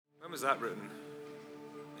When was that written?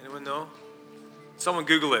 Anyone know? Someone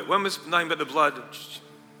Google it. When was Nothing But the Blood of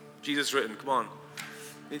Jesus written? Come on.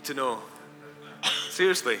 Need to know.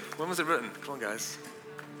 Seriously, when was it written? Come on, guys.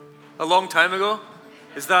 A long time ago?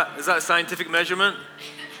 Is that a scientific measurement?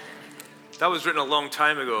 That was written a long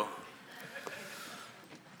time ago.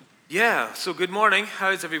 Yeah, so good morning.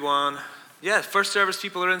 How's everyone? Yeah, first service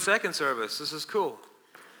people are in second service. This is cool.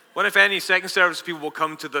 What if any second service people will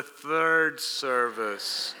come to the third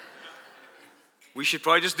service? We should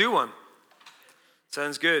probably just do one.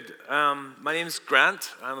 Sounds good. My name is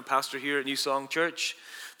Grant. I'm a pastor here at New Song Church,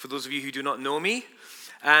 for those of you who do not know me.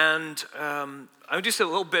 And I'll just a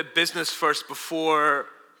little bit of business first before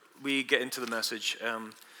we get into the message.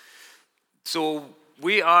 So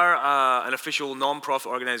we are an official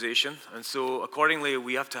non-profit organization, and so accordingly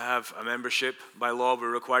we have to have a membership. By law,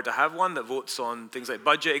 we're required to have one that votes on things like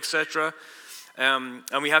budget, etc. And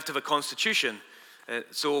we have to have a constitution.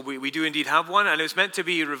 So we do indeed have one, and it's meant to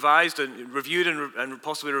be revised and reviewed and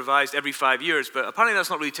possibly revised every 5 years, but apparently that's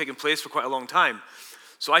not really taken place for quite a long time.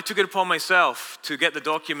 So I took it upon myself to get the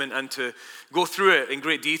document and to go through it in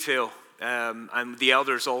great detail, and the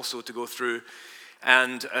elders also to go through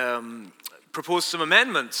and propose some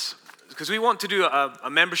amendments, because we want to do a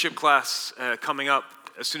membership class coming up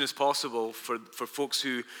as soon as possible for folks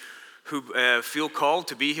who feel called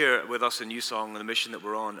to be here with us in New Song and the mission that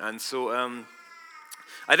we're on. And so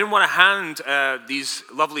I didn't want to hand these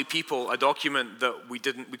lovely people a document that we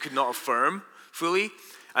could not affirm fully.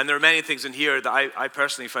 And there are many things in here that I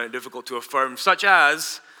personally find it difficult to affirm, such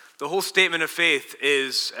as the whole statement of faith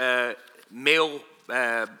is male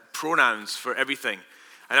pronouns for everything.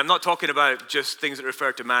 And I'm not talking about just things that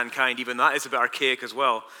refer to mankind, even that is a bit archaic as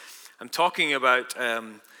well. I'm talking about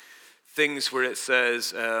things where it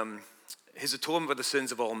says his atonement for the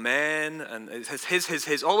sins of all men, and it has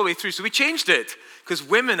his all the way through. So we changed it, because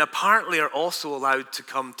women apparently are also allowed to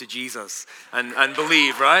come to Jesus and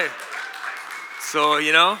believe, right? So,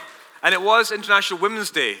 and it was International Women's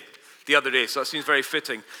Day the other day, so that seems very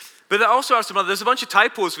fitting. But there also are there's a bunch of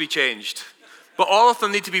typos we changed, but all of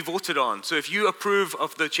them need to be voted on. So if you approve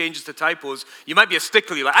of the changes to typos, you might be a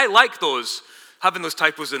stickler. You're like, I like those, having those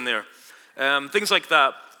typos in there. Things like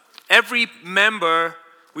that. Every member,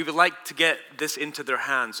 we would like to get this into their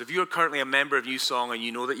hands. So if you're currently a member of New Song and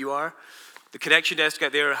you know that you are, the connection desk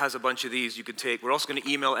out there has a bunch of these you can take. We're also going to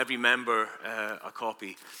email every member a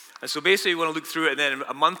copy. And so basically we want to look through it, and then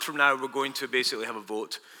a month from now we're going to basically have a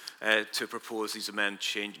vote to propose these amended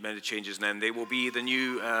changes, and then they will be the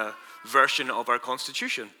new version of our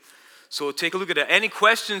Constitution. So take a look at it. Any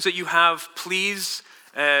questions that you have, please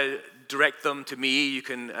direct them to me. You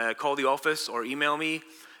can call the office or email me,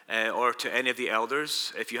 or to any of the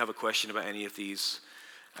elders if you have a question about any of these.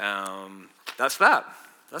 That's that.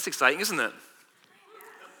 That's exciting, isn't it?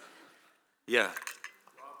 Yeah.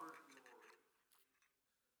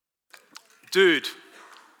 Dude,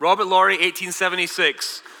 Robert Laurie,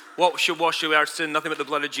 1876. What should wash away our sin? Nothing but the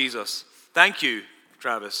blood of Jesus. Thank you,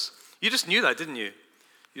 Travis. You just knew that, didn't you?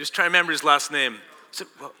 You just try to remember his last name.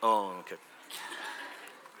 Okay.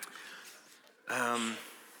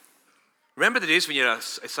 Remember the days when you had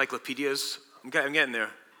encyclopedias? I'm getting there.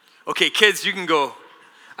 Okay, kids, you can go.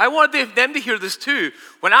 I wanted them to hear this too.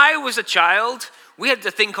 When I was a child, we had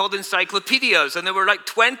a thing called encyclopedias, and there were like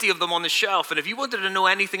 20 of them on the shelf. And if you wanted to know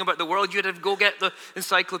anything about the world, you had to go get the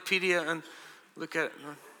encyclopedia and look at it.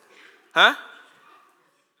 Huh?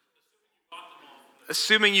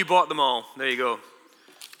 Assuming you bought them all. There you go.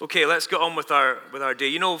 Okay, let's get on with our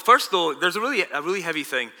day. First though, there's a really heavy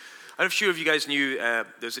thing. I'm not sure if you guys knew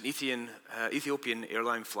there's an Ethiopian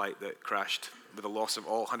airline flight that crashed with a loss of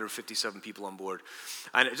all 157 people on board.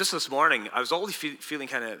 And just this morning, I was already feeling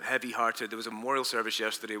kind of heavy-hearted. There was a memorial service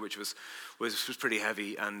yesterday, which was pretty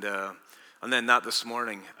heavy, and then that this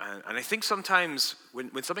morning. And I think sometimes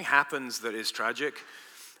when something happens that is tragic,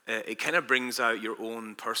 it kind of brings out your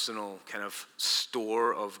own personal kind of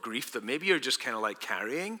store of grief that maybe you're just kind of like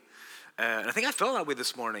carrying. And I think I felt that way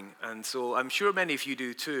this morning, and so I'm sure many of you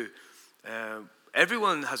do too.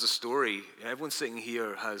 Everyone has a story. Everyone sitting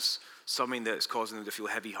here has something that's causing them to feel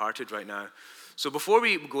heavy-hearted right now. So before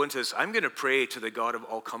we go into this, I'm going to pray to the God of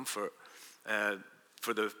all comfort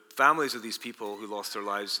for the families of these people who lost their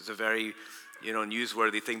lives. It's a very,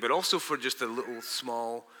 newsworthy thing, but also for just the little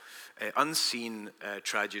small, unseen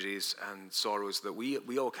tragedies and sorrows that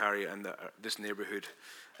we all carry, and that this neighborhood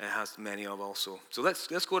has many of also. So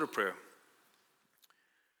let's go to prayer.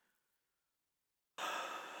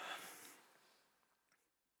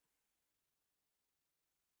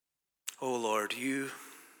 Oh Lord, you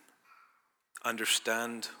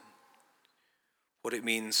understand what it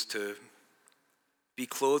means to be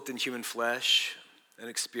clothed in human flesh and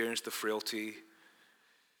experience the frailty,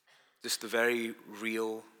 just the very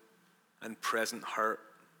real and present hurt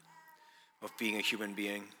of being a human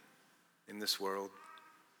being in this world.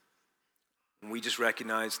 And we just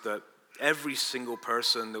recognize that every single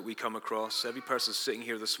person that we come across, every person sitting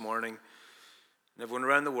here this morning, and everyone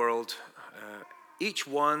around the world, each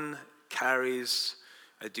one carries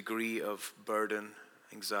a degree of burden,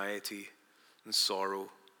 anxiety, and sorrow.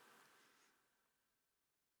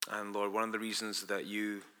 And Lord, one of the reasons that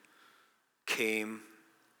you came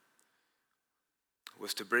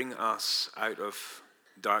was to bring us out of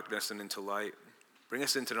darkness and into light. Bring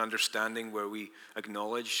us into an understanding where we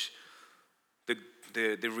acknowledge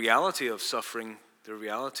the reality of suffering, the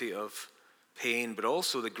reality of pain, but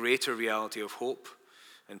also the greater reality of hope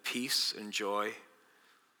and peace and joy.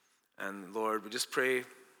 And Lord, we just pray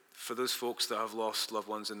for those folks that have lost loved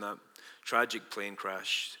ones in that tragic plane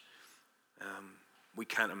crash. We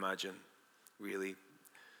can't imagine really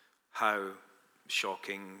how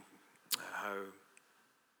shocking, how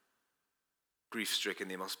grief-stricken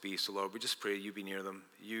they must be. So Lord, we just pray you be near them.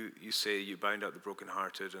 You say you bind up the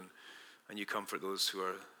brokenhearted and you comfort those who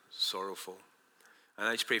are sorrowful. And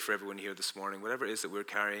I just pray for everyone here this morning, whatever it is that we're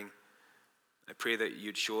carrying, I pray that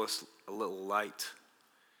you'd show us a little light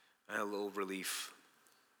and a little relief,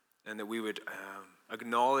 and that we would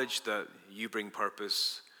acknowledge that you bring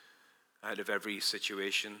purpose out of every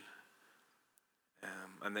situation,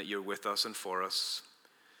 and that you're with us and for us.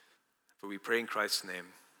 For we pray in Christ's name,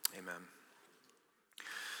 amen.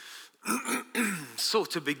 So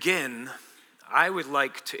to begin, I would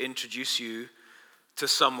like to introduce you to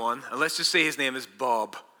someone, and let's just say his name is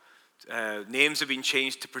Bob. Names have been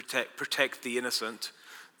changed to protect the innocent.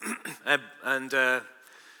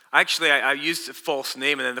 Actually, I used a false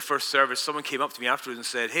name, and in the first service, someone came up to me afterwards and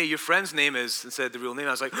said, "Hey, your friend's name is," and said the real name.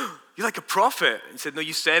 I was like, "Oh, you're like a prophet." And he said, "No,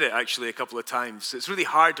 you said it actually a couple of times." It's really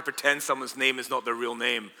hard to pretend someone's name is not their real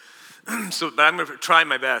name. But I'm going to try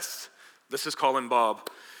my best. Let's just call him Bob.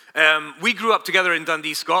 We grew up together in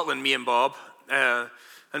Dundee, Scotland, me and Bob.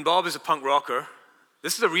 And Bob is a punk rocker.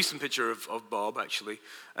 This is a recent picture of Bob, actually.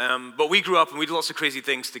 But we grew up and we did lots of crazy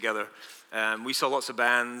things together. We saw lots of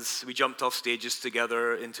bands. We jumped off stages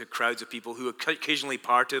together into crowds of people who occasionally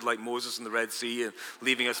parted like Moses in the Red Sea, and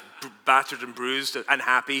leaving us battered and bruised and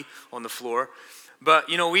happy on the floor. But,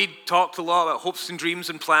 you know, we talked a lot about hopes and dreams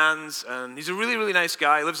and plans. And he's a really, really nice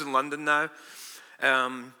guy. He lives in London now.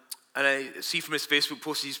 And I see from his Facebook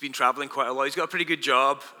post he's been traveling quite a lot. He's got a pretty good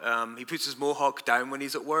job. He puts his mohawk down when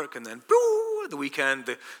he's at work, and then, boo, the weekend,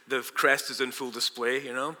 the crest is in full display,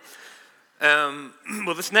 you know.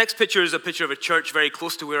 Well, this next picture is a picture of a church very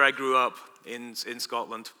close to where I grew up in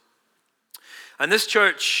Scotland. And this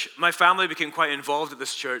church, my family became quite involved at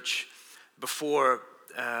this church before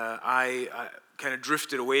I kind of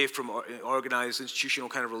drifted away from organized institutional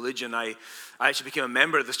kind of religion. I actually became a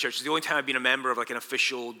member of this church. It's the only time I've been a member of like an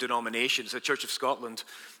official denomination. It's the Church of Scotland.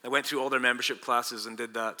 I went through all their membership classes and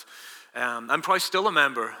did that. I'm probably still a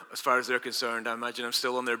member as far as they're concerned. I imagine I'm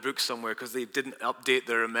still on their books somewhere because they didn't update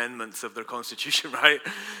their amendments of their constitution, right?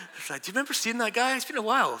 It's like, do you remember seeing that guy? It's been a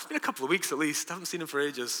while. It's been a couple of weeks at least. I haven't seen him for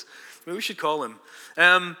ages. Maybe we should call him.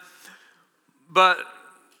 But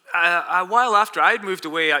a while after, I'd moved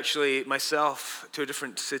away actually myself to a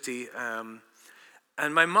different city.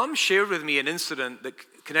 And my mum shared with me an incident that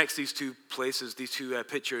connects these two places, these two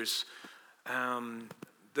pictures.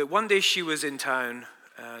 That one day she was in town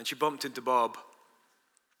and she bumped into Bob,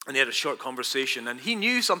 and they had a short conversation, and he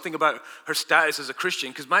knew something about her status as a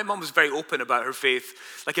Christian, because my mom was very open about her faith,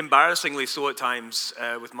 like embarrassingly so at times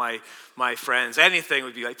with my friends. Anything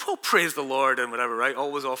would be like, oh, praise the Lord, and whatever, right?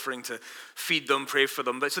 Always offering to feed them, pray for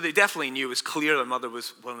them. But so they definitely knew, it was clear their mother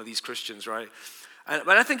was one of these Christians, right?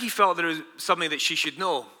 But I think he felt there was something that she should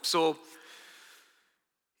know. So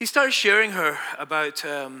he started sharing her about...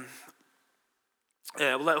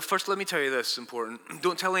 first, let me tell you this, important.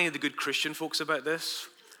 Don't tell any of the good Christian folks about this,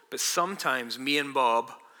 but sometimes me and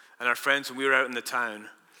Bob and our friends, when we were out in the town,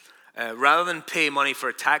 rather than pay money for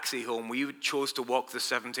a taxi home, we chose to walk the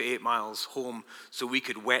 7 to 8 miles home so we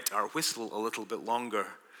could wet our whistle a little bit longer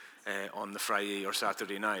on the Friday or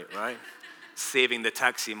Saturday night, right? Saving the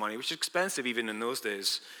taxi money, which is expensive even in those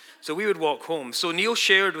days. So we would walk home. So Neil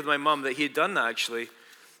shared with my mum that he had done that actually,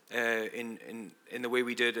 in the way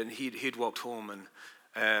we did, and he'd walked home and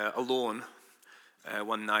alone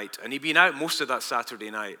one night, and he'd been out most of that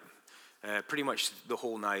Saturday night, pretty much the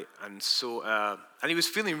whole night, and so and he was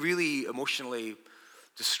feeling really emotionally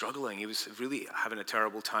just struggling. He was really having a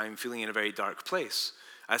terrible time, feeling in a very dark place,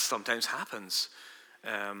 as sometimes happens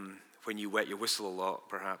when you wet your whistle a lot,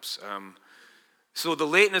 perhaps. So the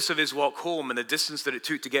lateness of his walk home and the distance that it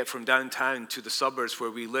took to get from downtown to the suburbs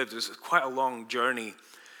where we lived was quite a long journey.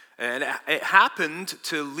 And it happened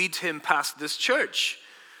to lead him past this church,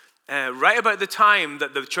 right about the time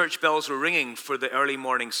that the church bells were ringing for the early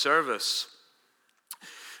morning service.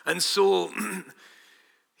 And so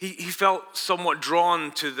he felt somewhat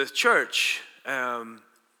drawn to the church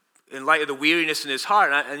in light of the weariness in his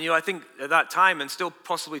heart. And I think at that time, and still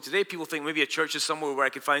possibly today, people think maybe a church is somewhere where I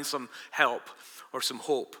could find some help or some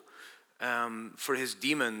hope for his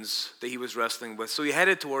demons that he was wrestling with. So he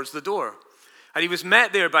headed towards the door. And he was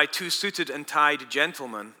met there by two suited and tied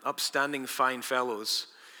gentlemen, upstanding fine fellows.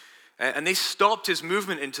 And they stopped his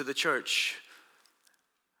movement into the church,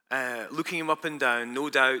 looking him up and down. No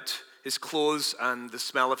doubt his clothes and the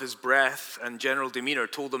smell of his breath and general demeanor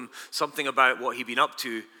told them something about what he'd been up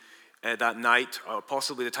to that night, or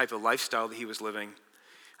possibly the type of lifestyle that he was living.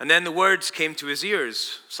 And then the words came to his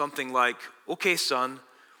ears, something like, "Okay, son,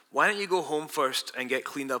 why don't you go home first and get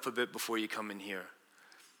cleaned up a bit before you come in here?"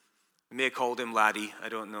 They may have called him laddie, I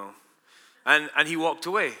don't know. And he walked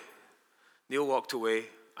away. Neil walked away.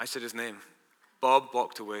 I said his name. Bob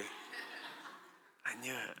walked away. I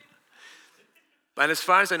knew it. And as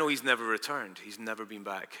far as I know, he's never returned. He's never been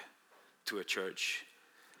back to a church.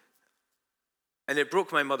 And it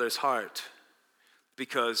broke my mother's heart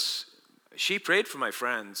because she prayed for my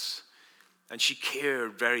friends and she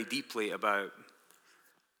cared very deeply about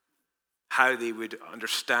how they would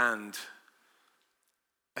understand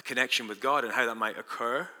a connection with God and how that might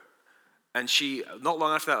occur. And she, not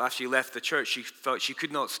long after that, after she left the church, she felt she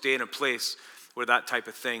could not stay in a place where that type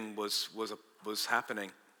of thing was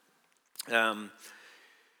happening. And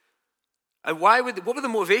what were the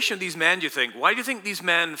motivation of these men, do you think? Why do you think these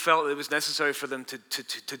men felt it was necessary for them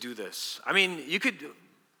to do this? I mean, you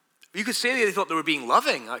could say they thought they were being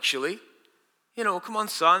loving, actually. Come on,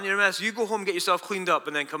 son, you're a mess. You go home, get yourself cleaned up,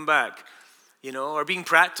 and then come back. Or being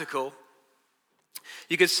practical.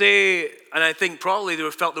 You could say, and I think probably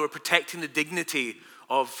they felt they were protecting the dignity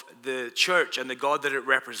of the church and the God that it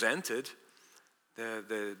represented.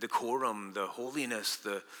 The decorum, the holiness,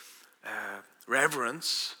 the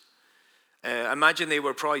reverence. Imagine they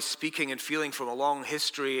were probably speaking and feeling from a long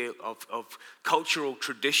history of cultural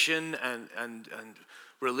tradition and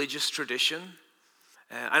religious tradition.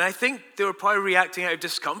 And I think they were probably reacting out of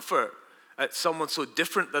discomfort at someone so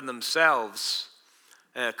different than themselves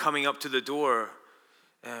coming up to the door.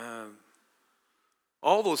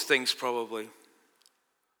 All those things probably.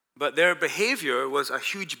 But their behavior was a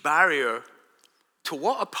huge barrier to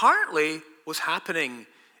what apparently was happening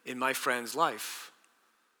in my friend's life.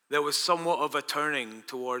 There was somewhat of a turning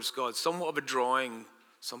towards God, somewhat of a drawing.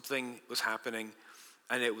 Something was happening,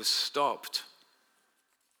 and it was stopped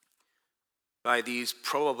by these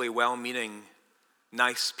probably well-meaning,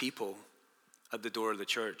 nice people at the door of the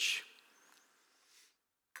church.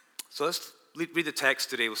 So let's read the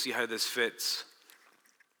text today. We'll see how this fits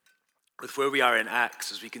with where we are in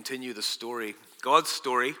Acts as we continue the story. God's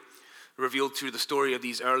story revealed through the story of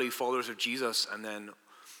these early followers of Jesus, and then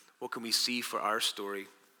what can we see for our story?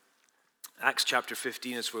 Acts chapter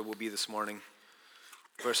 15 is where we'll be this morning,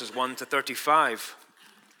 verses 1 to 35.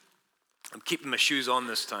 I'm keeping my shoes on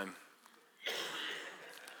this time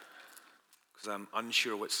because I'm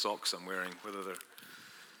unsure what socks I'm wearing, whether they're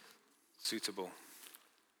suitable.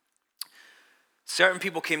 Certain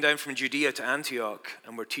people came down from Judea to Antioch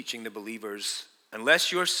and were teaching the believers,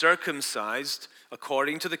 "Unless you are circumcised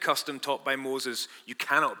according to the custom taught by Moses, you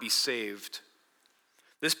cannot be saved."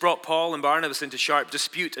 This brought Paul and Barnabas into sharp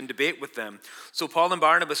dispute and debate with them. So Paul and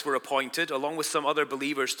Barnabas were appointed, along with some other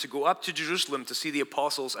believers, to go up to Jerusalem to see the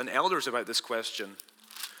apostles and elders about this question.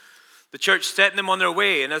 The church sent them on their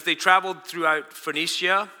way, and as they traveled throughout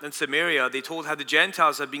Phoenicia and Samaria, they told how the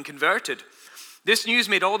Gentiles had been converted. This news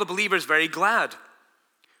made all the believers very glad.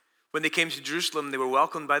 When they came to Jerusalem, they were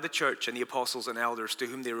welcomed by the church and the apostles and elders, to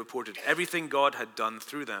whom they reported everything God had done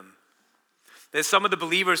through them. Then some of the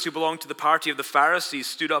believers who belonged to the party of the Pharisees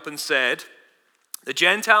stood up and said, "The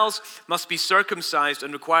Gentiles must be circumcised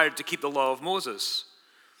and required to keep the law of Moses."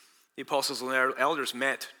 The apostles and elders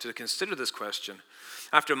met to consider this question.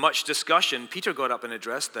 After much discussion, Peter got up and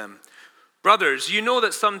addressed them. "Brothers, you know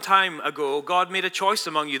that some time ago God made a choice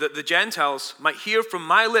among you that the Gentiles might hear from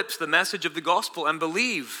my lips the message of the gospel and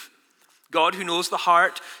believe. God, who knows the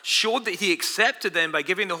heart, showed that he accepted them by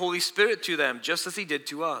giving the Holy Spirit to them, just as he did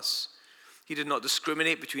to us. He did not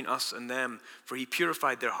discriminate between us and them, for he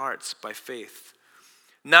purified their hearts by faith.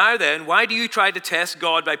 Now then, why do you try to test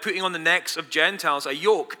God by putting on the necks of Gentiles a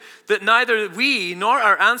yoke that neither we nor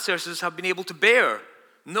our ancestors have been able to bear?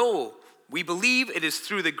 No, We believe it is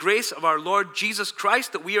through the grace of our Lord Jesus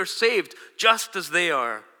Christ that we are saved, just as they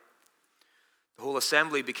are." The whole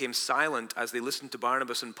assembly became silent as they listened to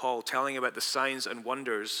Barnabas and Paul telling about the signs and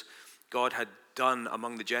wonders God had done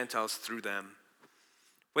among the Gentiles through them.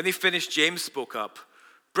 When they finished, James spoke up.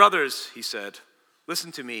 "Brothers," he said,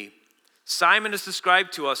 "listen to me. Simon has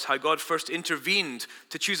described to us how God first intervened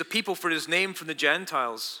to choose a people for his name from the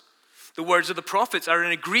Gentiles. The words of the prophets are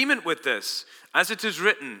in agreement with this, as it is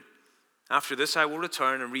written, 'After this I will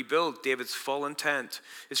return and rebuild David's fallen tent.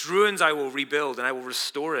 Its ruins I will rebuild and I will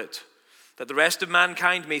restore it, that the rest of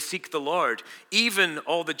mankind may seek the Lord, even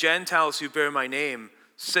all the Gentiles who bear my name,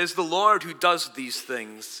 says the Lord who does these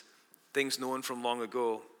things known from long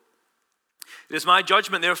ago.' It is my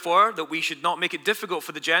judgment, therefore, that we should not make it difficult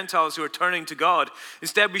for the Gentiles who are turning to God.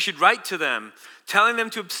 Instead, we should write to them, telling them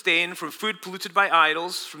to abstain from food polluted by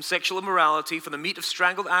idols, from sexual immorality, from the meat of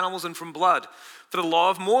strangled animals, and from blood. For the law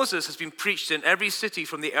of Moses has been preached in every city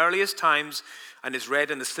from the earliest times and is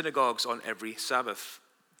read in the synagogues on every Sabbath."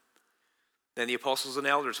 Then the apostles and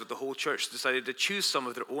elders with the whole church decided to choose some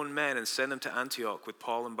of their own men and send them to Antioch with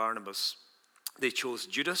Paul and Barnabas. They chose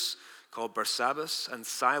Judas, called Barsabbas, and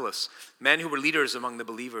Silas, men who were leaders among the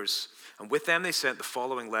believers. And with them they sent the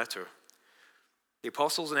following letter. "The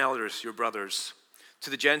apostles and elders, your brothers, to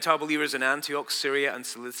the Gentile believers in Antioch, Syria, and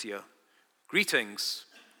Cilicia, greetings.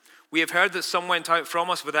 We have heard that some went out from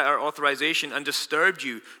us without our authorization and disturbed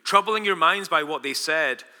you, troubling your minds by what they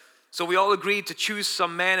said. So we all agreed to choose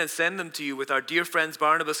some men and send them to you with our dear friends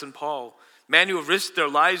Barnabas and Paul, men who have risked their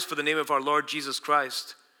lives for the name of our Lord Jesus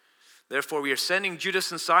Christ. Therefore, we are sending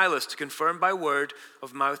Judas and Silas to confirm by word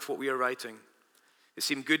of mouth what we are writing. It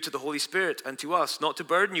seemed good to the Holy Spirit and to us not to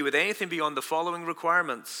burden you with anything beyond the following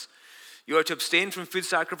requirements. You are to abstain from food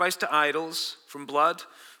sacrificed to idols, from blood,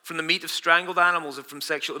 from the meat of strangled animals, and from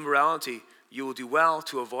sexual immorality. You will do well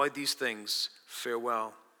to avoid these things.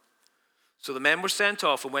 Farewell." So the men were sent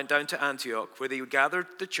off and went down to Antioch, where they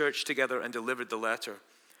gathered the church together and delivered the letter.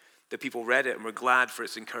 The people read it and were glad for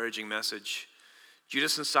its encouraging message.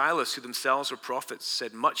 Judas and Silas, who themselves were prophets,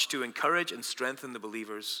 said much to encourage and strengthen the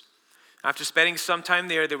believers. After spending some time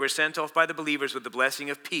there, they were sent off by the believers with the blessing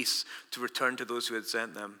of peace to return to those who had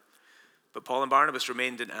sent them. But Paul and Barnabas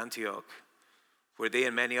remained in Antioch, where they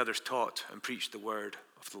and many others taught and preached the word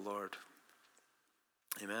of the Lord.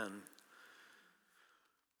 Amen.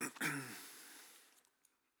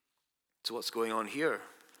 So what's going on here?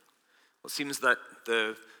 Well, it seems that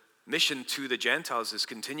the mission to the Gentiles is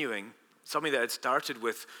continuing. Something that had started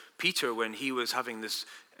with Peter when he was having this,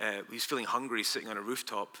 he was feeling hungry, sitting on a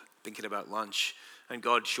rooftop, thinking about lunch. And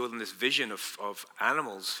God showed him this vision of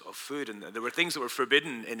animals, of food. And there were things that were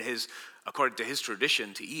forbidden according to his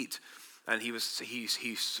tradition, to eat. And he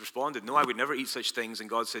responded, "No, I would never eat such things." And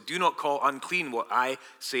God said, "Do not call unclean what I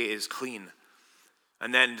say is clean."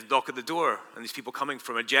 And then knock at the door, and these people coming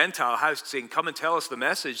from a Gentile house saying, "Come and tell us the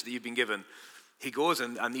message that you've been given." He goes,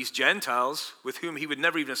 and these Gentiles, with whom he would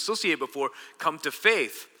never even associate before, come to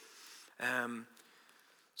faith.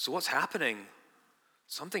 So what's happening?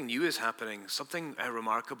 Something new is happening, something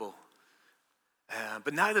remarkable.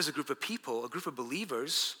 But now there's a group of people, a group of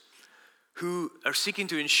believers, who are seeking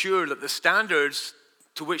to ensure that the standards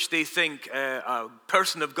to which they think a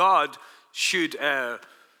person of God should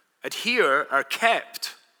adhere are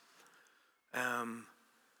kept.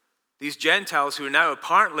 These Gentiles who are now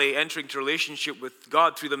apparently entering into relationship with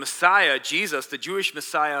God through the Messiah, Jesus, the Jewish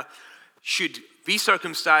Messiah, should be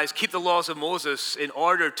circumcised, keep the laws of Moses in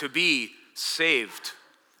order to be saved,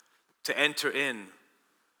 to enter in.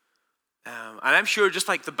 And I'm sure just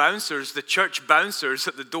like the bouncers, the church bouncers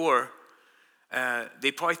at the door,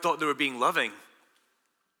 they probably thought they were being loving.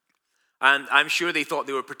 And I'm sure they thought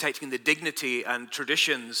they were protecting the dignity and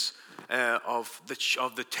traditions of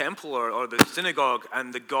the temple or the synagogue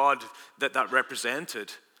and the God that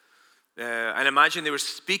represented. And imagine they were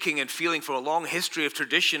speaking and feeling for a long history of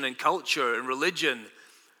tradition and culture and religion.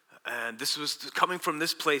 And this was coming from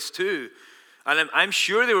this place too. And I'm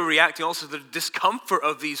sure they were reacting also to the discomfort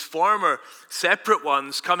of these former separate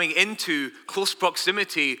ones coming into close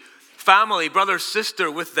proximity, family, brother,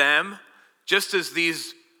 sister with them, just as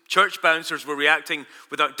these church bouncers were reacting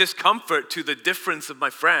without discomfort to the difference of my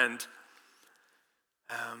friend.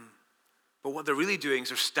 But what they're really doing is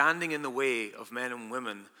they're standing in the way of men and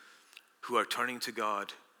women who are turning to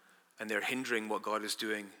God, and they're hindering what God is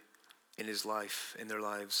doing in his life, in their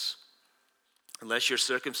lives. Unless you're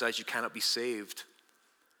circumcised, you cannot be saved.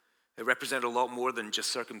 It represented a lot more than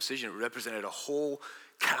just circumcision. It represented a whole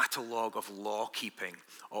catalog of law keeping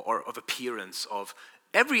or of appearance, of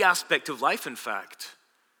every aspect of life, in fact.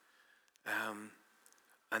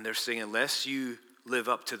 And they're saying, unless you live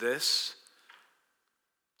up to this,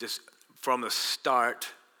 Just from the start,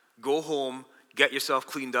 go home, get yourself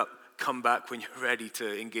cleaned up, come back when you're ready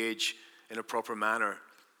to engage in a proper manner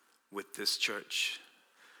with this church.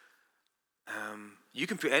 You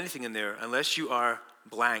can put anything in there. Unless you are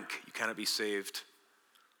blank, you cannot be saved.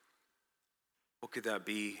 What could that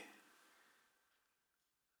be?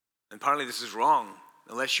 And apparently this is wrong.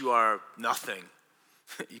 Unless you are nothing,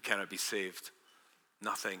 you cannot be saved.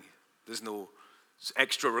 Nothing. There's no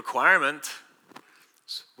extra requirement.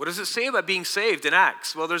 What does it say about being saved in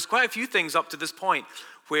Acts? Well, there's quite a few things up to this point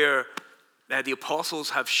where the apostles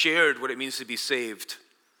have shared what it means to be saved.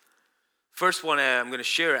 First one I'm going to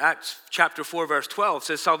share, Acts chapter 4, verse 12,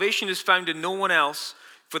 says, "Salvation is found in no one else,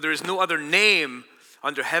 for there is no other name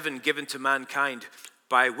under heaven given to mankind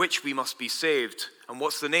by which we must be saved." And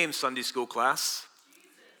what's the name, Sunday school class?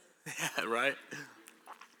 Jesus. Yeah, right.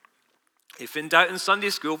 If in doubt in Sunday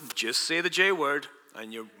school, just say the J word,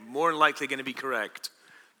 and you're more than likely going to be correct.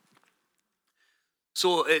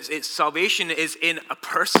 So it's salvation is in a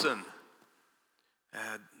person,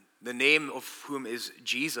 the name of whom is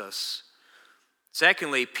Jesus.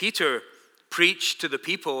 Secondly, Peter preached to the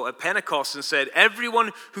people at Pentecost and said,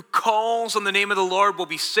 "Everyone who calls on the name of the Lord will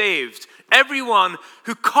be saved." Everyone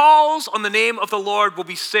who calls on the name of the Lord will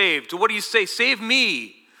be saved. What do you say? Save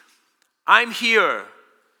me. I'm here.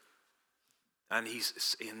 And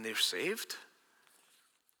they're saved.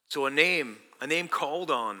 So a name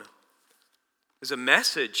called on. There's a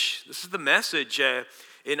message. This is the message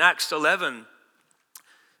in Acts 11.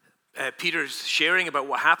 Peter's sharing about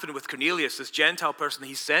what happened with Cornelius, this Gentile person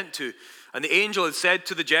he sent to. And the angel had said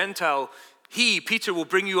to the Gentile, "He, Peter, will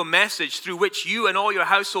bring you a message through which you and all your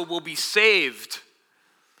household will be saved."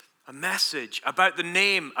 A message about the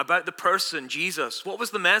name, about the person, Jesus. What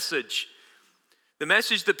was the message? The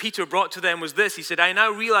message that Peter brought to them was this. He said, "I now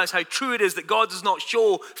realize how true it is that God does not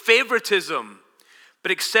show favoritism,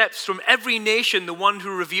 but accepts from every nation the one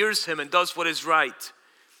who reveres him and does what is right.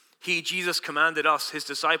 He, Jesus, commanded us, his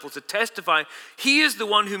disciples, to testify he is the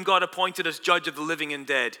one whom God appointed as judge of the living and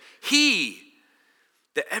dead. He,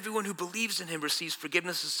 that everyone who believes in him receives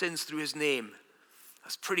forgiveness of sins through his name."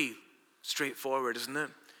 That's pretty straightforward, isn't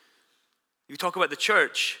it? You talk about the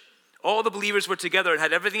church. All the believers were together and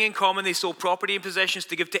had everything in common. They sold property and possessions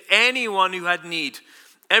to give to anyone who had need.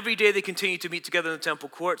 Every day they continued to meet together in the temple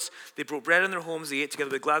courts. They broke bread in their homes. They ate together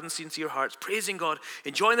with glad and sincere hearts, praising God,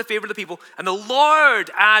 enjoying the favor of the people. And the Lord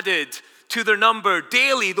added to their number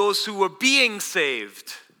daily those who were being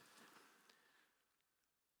saved.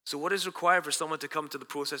 So what is required for someone to come to the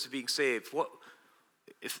process of being saved? What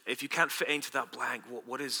if you can't fit into that blank,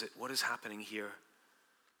 what is it? What is happening here?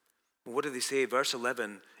 What do they say? Verse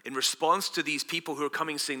 11, in response to these people who are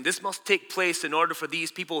coming saying, this must take place in order for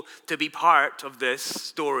these people to be part of this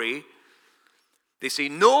story. They say,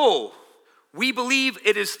 "No, we believe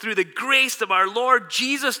it is through the grace of our Lord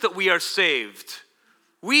Jesus that we are saved."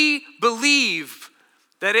 We believe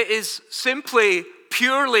that it is simply,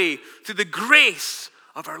 purely through the grace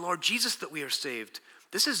of our Lord Jesus that we are saved.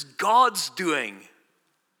 This is God's doing.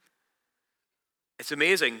 It's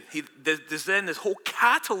amazing. There's then this whole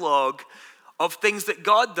catalog of things that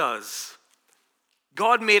God does.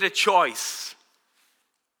 God made a choice.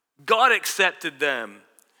 God accepted them.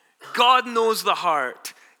 God knows the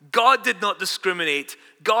heart. God did not discriminate.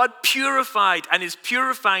 God purified and is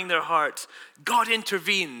purifying their hearts. God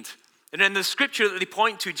intervened. And in the scripture that they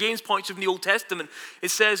point to, James points to in the Old Testament, it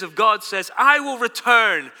says of God says, "I will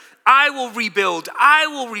return, I will rebuild, I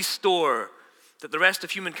will restore, that the rest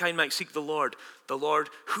of humankind might seek the Lord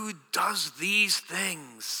who does these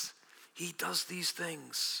things." He does these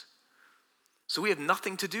things. So we have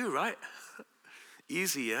nothing to do, right?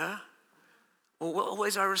 Easy, yeah? Well, what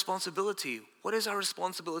is our responsibility? What is our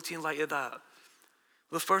responsibility in light of that? Well,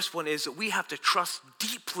 the first one is that we have to trust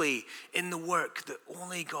deeply in the work that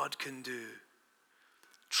only God can do.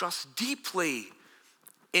 Trust deeply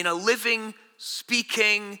in a living,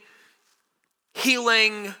 speaking,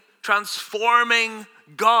 healing, transforming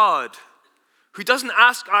God who doesn't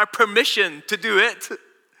ask our permission to do it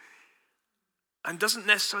and doesn't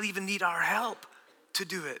necessarily even need our help to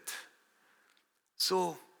do it.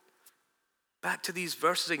 So, back to these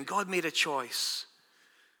verses, and God made a choice.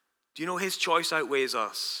 Do you know his choice outweighs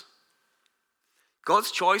us?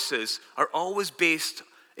 God's choices are always based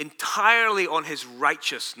entirely on his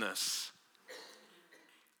righteousness.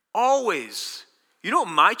 Always. You know what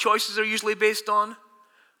my choices are usually based on?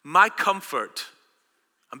 My comfort.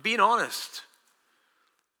 I'm being honest.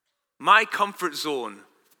 My comfort zone.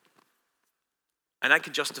 And I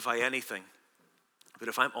can justify anything. But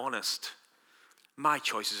if I'm honest, my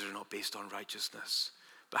choices are not based on righteousness.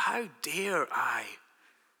 But how dare I,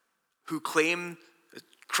 who claim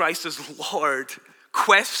Christ as Lord,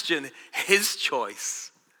 question his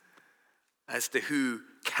choice as to who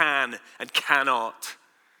can and cannot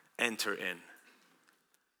enter in.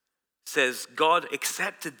 It says, God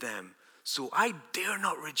accepted them, so I dare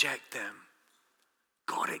not reject them.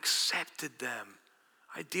 God accepted them.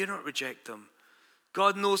 I dare not reject them.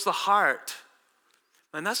 God knows the heart.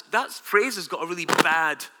 And that phrase has got a really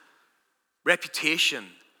bad reputation.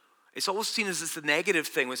 It's always seen as it's a negative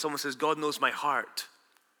thing when someone says, God knows my heart.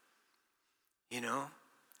 You know?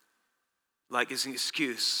 Like it's an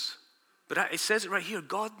excuse. But it says it right here,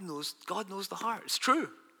 God knows the heart. It's true.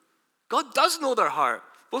 God does know their heart.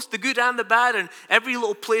 Both the good and the bad, and every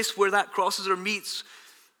little place where that crosses or meets,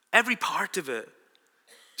 every part of it.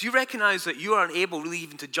 Do you recognize that you are unable really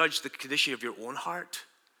even to judge the condition of your own heart?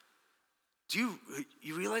 Do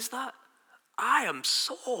you realize that? I am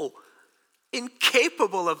so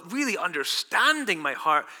incapable of really understanding my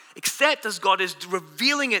heart, except as God is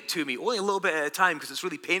revealing it to me, only a little bit at a time, because it's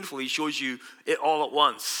really painful. He shows you it all at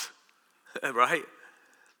once, right?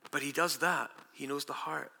 But he does that. He knows the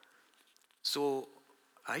heart. So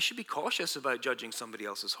I should be cautious about judging somebody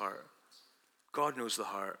else's heart. God knows the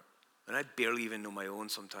heart, and I barely even know my own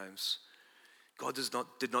sometimes. God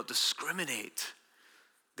did not discriminate.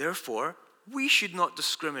 Therefore, we should not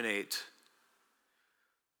discriminate.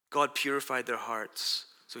 God purified their hearts.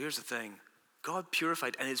 So here's the thing. God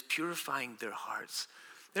purified and is purifying their hearts.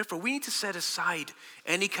 Therefore, we need to set aside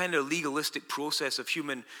any kind of legalistic process of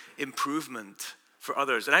human improvement for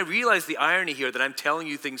others. And I realize the irony here that I'm telling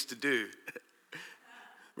you things to do.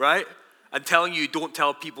 Right? I'm telling you don't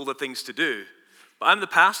tell people the things to do. But I'm the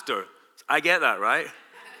pastor. I get that, right?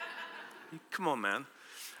 Come on, man.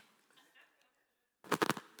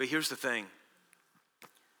 But here's the thing.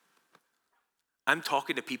 I'm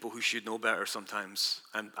talking to people who should know better sometimes,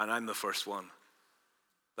 and I'm the first one.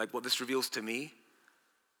 Like what this reveals to me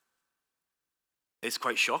is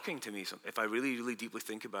quite shocking to me if I really, really deeply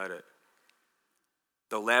think about it.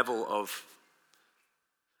 The level of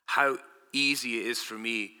how easy it is for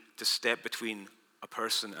me to step between a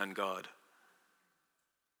person and God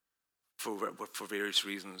for various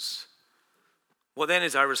reasons. What then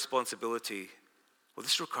is our responsibility? Well,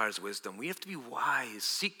 this requires wisdom. We have to be wise,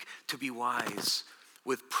 seek to be wise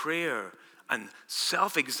with prayer and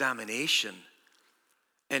self-examination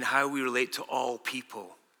in how we relate to all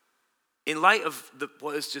people in light of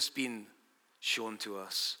what has just been shown to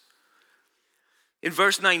us. In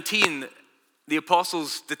verse 19, the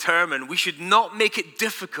apostles determine we should not make it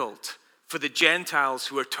difficult for the Gentiles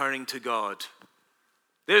who are turning to God.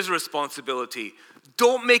 There's a responsibility.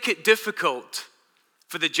 Don't make it difficult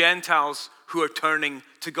for the Gentiles who are turning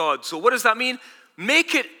to God. So what does that mean?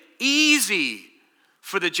 Make it easy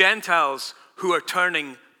for the Gentiles who are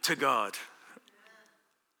turning to God.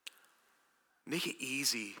 Make it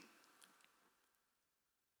easy.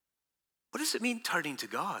 What does it mean, turning to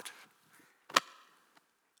God?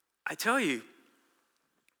 I tell you,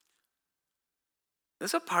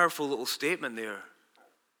 there's a powerful little statement there.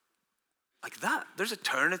 Like that, there's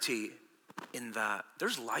eternity in that.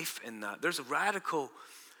 There's life in that. There's a radical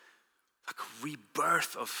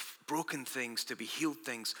rebirth of broken things to be healed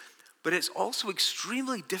things. But it's also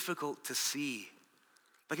extremely difficult to see.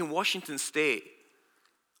 Like in Washington State,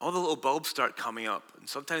 all the little bulbs start coming up. And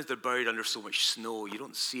sometimes they're buried under so much snow, you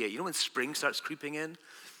don't see it. You know when spring starts creeping in?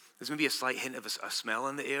 There's maybe a slight hint of a smell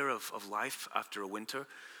in the air of life after a winter.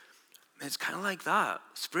 And it's kind of like that.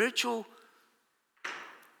 Spiritual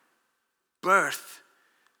birth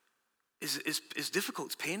is difficult,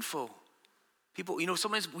 it's painful. People,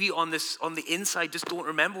 sometimes we on the inside just don't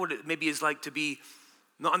remember what it maybe is like to be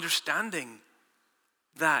not understanding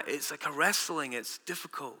that. It's like a wrestling, it's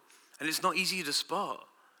difficult, and it's not easy to spot.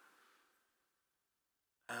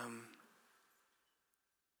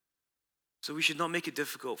 So we should not make it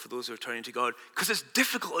difficult for those who are turning to God, because it's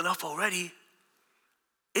difficult enough already.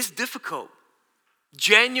 It's difficult.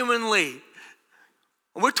 Genuinely.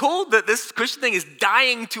 And we're told that this Christian thing is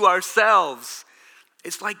dying to ourselves.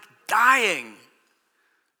 It's like dying.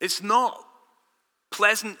 It's not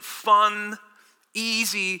pleasant, fun,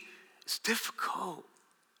 easy. It's difficult.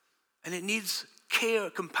 And it needs care,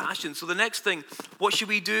 compassion. So the next thing, what should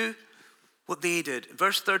we do? What they did.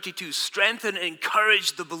 Verse 32, strengthen and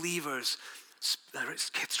encourage the believers.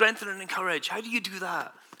 Strengthen and encourage. How do you do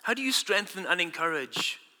that? How do you strengthen and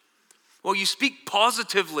encourage? Well, you speak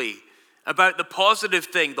positively about the positive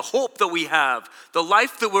thing, the hope that we have, the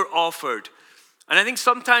life that we're offered. And I think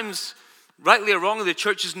sometimes, rightly or wrongly, the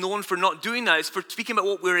church is known for not doing that. It's for speaking about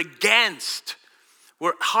what we're against.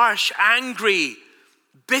 We're harsh, angry,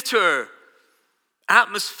 bitter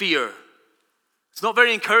atmosphere. It's not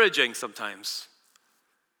very encouraging sometimes.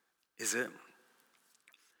 is it?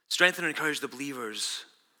 Strengthen and encourage the believers.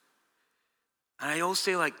 And I always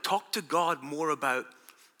say, talk to God more about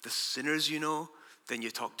the sinners you know than you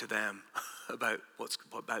talk to them about what's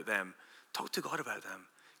about them. Talk to God about them.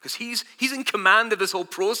 Because he's in command of this whole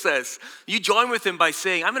process. You join with him by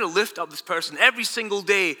saying, I'm going to lift up this person every single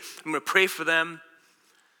day. I'm going to pray for them.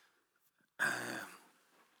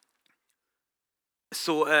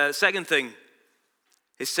 Second thing,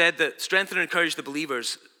 it said that strengthen and encourage the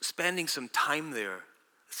believers, spending some time there.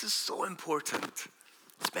 This is so important.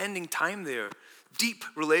 Spending time there. Deep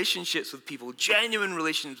relationships with people, genuine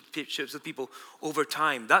relationships with people over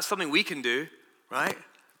time. That's something we can do, right?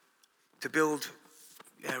 To build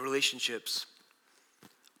relationships.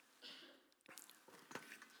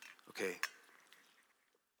 Okay.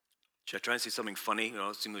 Should I try and say something funny?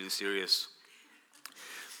 It seems really serious.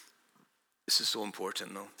 This is so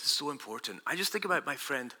important, though. This is so important. I just think about my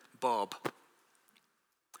friend Bob.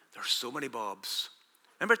 There are so many Bobs.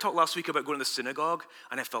 Remember I talked last week about going to the synagogue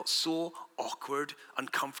and I felt so awkward,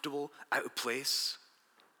 uncomfortable, out of place?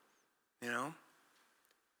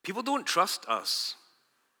 People don't trust us.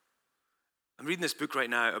 I'm reading this book right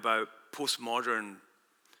now about postmodern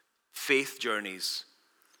faith journeys.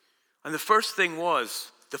 And the first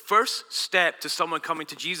step to someone coming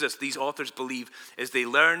to Jesus, these authors believe, is they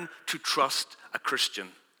learn to trust a Christian.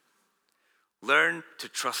 Learn to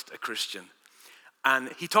trust a Christian.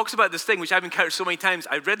 And he talks about this thing, which I've encountered so many times.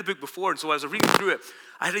 I've read the book before, and so as I was reading through it,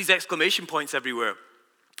 I had these exclamation points everywhere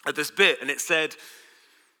at this bit. And it said,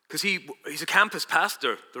 because he's a campus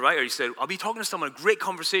pastor, the writer, he said, I'll be talking to someone, a great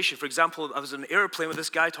conversation. For example, I was in an airplane with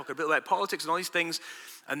this guy talking a bit about politics and all these things.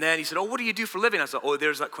 And then he said, what do you do for a living? I said,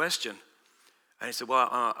 there's that question. And he said,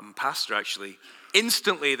 I'm a pastor, actually.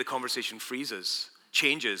 Instantly, the conversation freezes,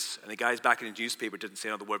 changes. And the guy's back in the newspaper, didn't say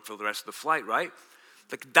another word for the rest of the flight, right?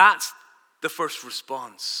 That's the first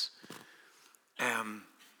response. And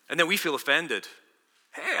then we feel offended.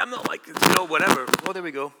 Hey, I'm not whatever. Oh, there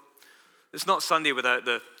we go. It's not Sunday without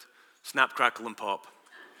the snap, crackle, and pop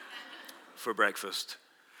for breakfast.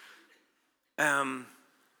 Don't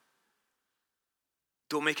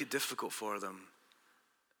make it difficult for them.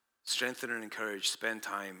 Strengthen and encourage. Spend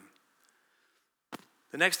time.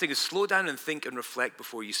 The next thing is slow down and think and reflect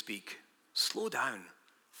before you speak. Slow down.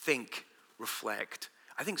 Think. Reflect.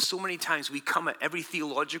 I think so many times we come at every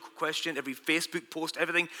theological question, every Facebook post,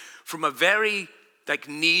 everything from a very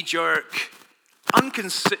knee-jerk,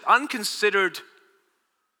 unconsidered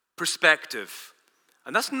perspective.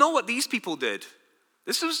 And that's not what these people did.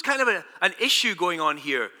 This was kind of an issue going on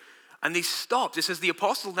here. And they stopped. It says the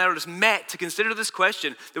apostles and elders met to consider this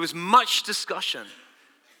question. There was much discussion.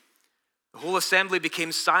 The whole assembly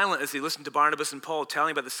became silent as they listened to Barnabas and Paul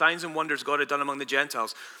telling about the signs and wonders God had done among the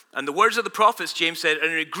Gentiles. And the words of the prophets, James said, are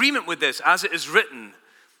in agreement with this, as it is written.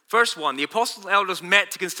 Verse 1, the apostles and elders met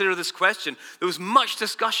to consider this question. There was much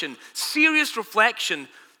discussion, serious reflection,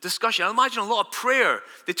 discussion. I imagine a lot of prayer.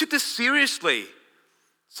 They took this seriously.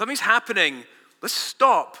 Something's happening. Let's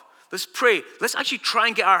stop. Let's pray. Let's actually try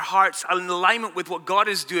and get our hearts in alignment with what God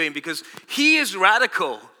is doing, because he is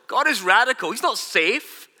radical. God is radical. He's not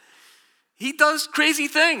safe. He does crazy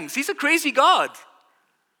things. He's a crazy God.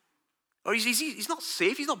 Or he's not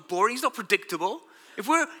safe. He's not boring. He's not predictable. If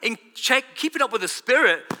we're in check, keeping up with the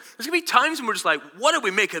Spirit, there's going to be times when we're just like, what do we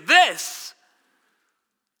make of this?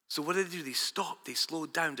 So what did they do? They stopped. They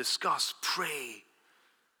slowed down, discuss, pray.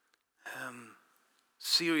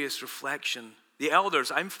 Serious reflection. The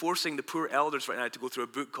elders, I'm forcing the poor elders right now to go through a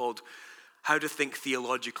book called How to Think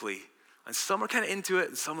Theologically. And some are kind of into it,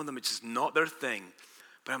 and some of them it's just not their thing.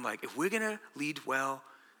 But I'm like, if we're going to lead well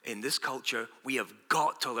in this culture, we have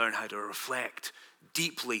got to learn how to reflect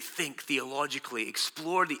deeply, think theologically,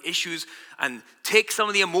 explore the issues, and take some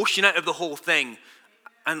of the emotion out of the whole thing,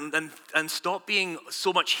 and stop being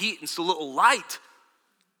so much heat and so little light,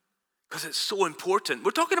 because it's so important.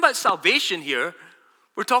 We're talking about salvation here.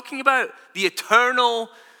 We're talking about the eternal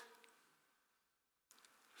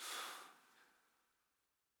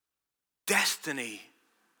destiny.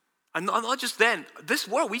 And not just then, this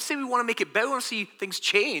world, we say we want to make it better, we want to see things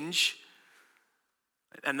change.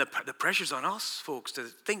 And the pressure's on us, folks, to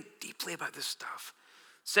think deeply about this stuff.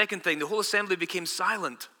 Second thing, the whole assembly became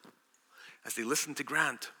silent as they listened to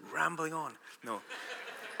Grant rambling on. No.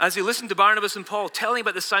 As they listened to Barnabas and Paul telling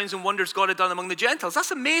about the signs and wonders God had done among the Gentiles. That's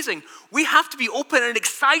amazing. We have to be open and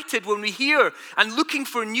excited when we hear and looking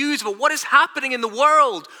for news about what is happening in the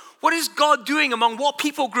world. What is God doing among what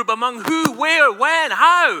people group, among who, where, when,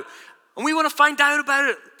 how? And we want to find out about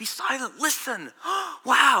it. Be silent, listen.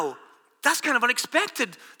 Wow, that's kind of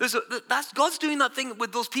unexpected. God's doing that thing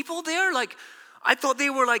with those people there. I thought they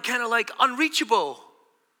were kind of unreachable.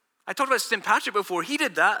 I talked about St. Patrick before. He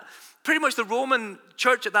did that. Pretty much the Roman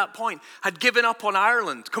church at that point had given up on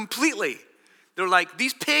Ireland completely. They're like,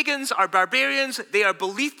 these pagans are barbarians. They are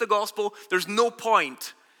beneath the gospel. There's no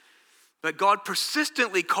point. But God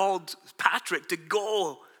persistently called Patrick to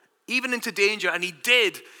go even into danger, and he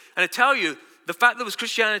did. And I tell you, the fact that there was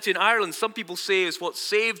Christianity in Ireland, some people say is what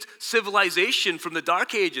saved civilization from the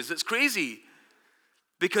Dark Ages. It's crazy.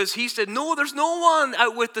 Because he said, no, there's no one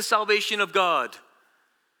out with the salvation of God.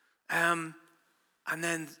 And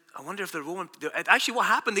then I wonder if the Roman, actually what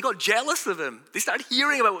happened, they got jealous of him. They started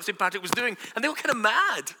hearing about what St. Patrick was doing, and they were kind of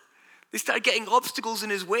mad. They started getting obstacles in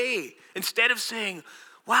his way. Instead of saying,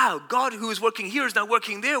 wow, God who is working here is now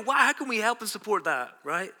working there. Why? How can we help and support that,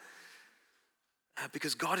 right?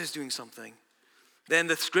 Because God is doing something. Then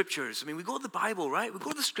the scriptures. I mean, we go to the Bible, right? We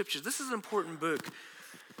go to the scriptures. This is an important book.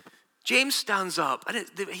 James stands up, and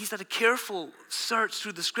he's had a careful search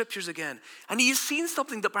through the scriptures again. And he's seen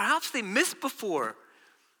something that perhaps they missed before.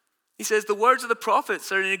 He says, the words of the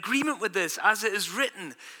prophets are in agreement with this. As it is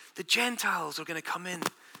written, the Gentiles are going to come in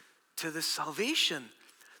to this salvation.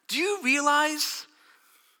 Do you realize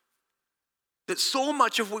that so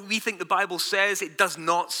much of what we think the Bible says, it does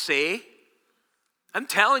not say? I'm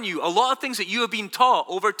telling you, a lot of things that you have been taught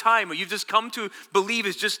over time, or you've just come to believe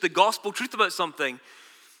is just the gospel truth about something,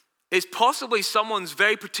 is possibly someone's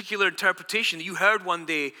very particular interpretation that you heard one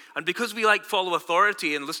day. And because we like follow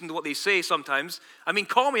authority and listen to what they say sometimes, I mean,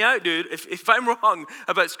 call me out, dude. If I'm wrong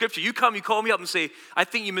about scripture, you call me up and say, I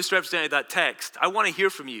think you misrepresented that text. I want to hear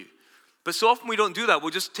from you. But so often we don't do that.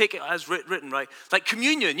 We'll just take it as written, right? Like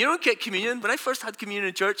communion. You don't get communion. When I first had communion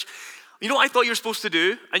in church, you know what I thought you were supposed to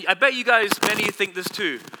do? And I bet you guys, many of you think this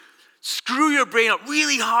too. Screw your brain up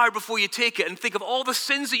really hard before you take it and think of all the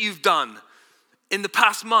sins that you've done in the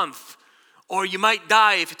past month, or you might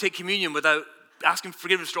die if you take communion without asking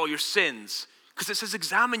forgiveness for all your sins, because it says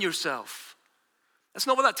examine yourself. That's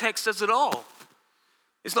not what that text says at all.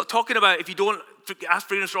 It's not talking about if you don't ask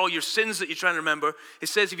forgiveness for all your sins that you're trying to remember. It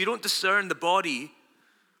says if you don't discern the body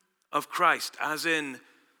of Christ, as in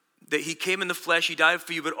that he came in the flesh, he died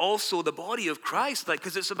for you, but also the body of Christ. Like,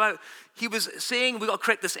 because it's about, he was saying, we got to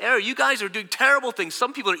correct this error. You guys are doing terrible things.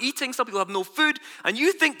 Some people are eating, some people have no food, and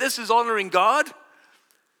you think this is honoring God?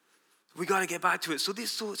 We got to get back to it. So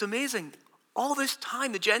it's amazing. All this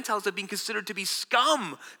time, the Gentiles have been considered to be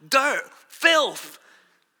scum, dirt, filth.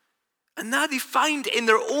 And now they find in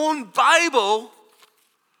their own Bible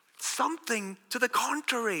something to the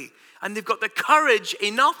contrary. And they've got the courage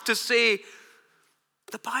enough to say,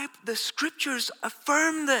 the scriptures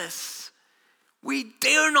affirm this. We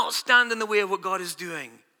dare not stand in the way of what God is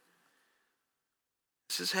doing.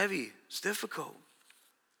 This is heavy. It's difficult.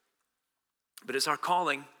 But it's our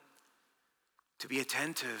calling to be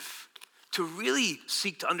attentive, to really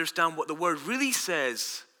seek to understand what the word really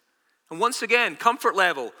says. And once again, comfort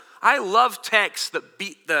level. I love texts that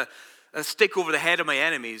beat a stick over the head of my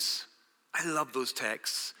enemies. I love those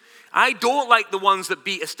texts. I don't like the ones that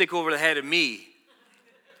beat a stick over the head of me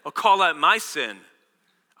or call out my sin.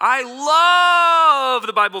 I love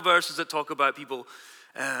the Bible verses that talk about people,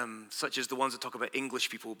 such as the ones that talk about English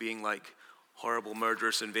people being like horrible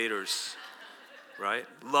murderous invaders, right?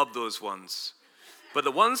 Love those ones. But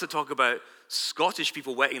the ones that talk about Scottish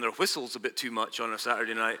people wetting their whistles a bit too much on a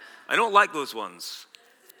Saturday night, I don't like those ones.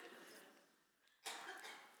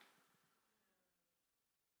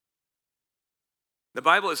 The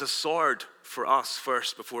Bible is a sword for us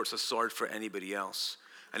first before it's a sword for anybody else.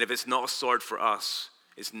 And if it's not a sword for us,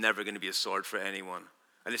 it's never going to be a sword for anyone.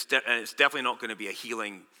 And it's definitely not going to be a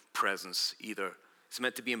healing presence either. It's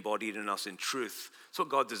meant to be embodied in us in truth. That's what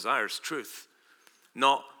God desires, truth.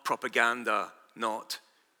 Not propaganda, not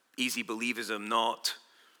easy believism, not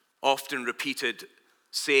often repeated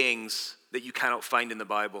sayings that you cannot find in the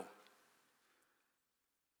Bible.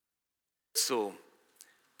 So,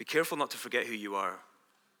 be careful not to forget who you are.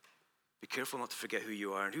 Be careful not to forget who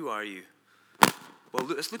you are. And who are you? Well,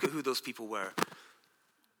 let's look at who those people were.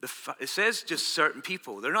 It says just certain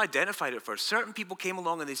people. They're not identified at first. Certain people came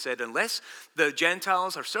along and they said, unless the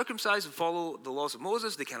Gentiles are circumcised and follow the laws of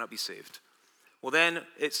Moses, they cannot be saved. Well, then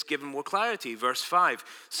it's given more clarity. Verse 5.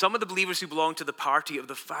 Some of the believers who belonged to the party of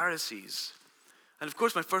the Pharisees. And of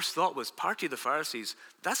course, my first thought was, party of the Pharisees.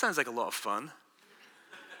 That sounds like a lot of fun.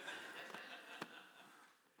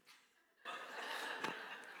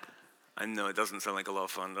 I know it doesn't sound like a lot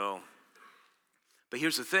of fun at all. But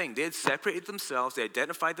here's the thing. They had separated themselves. They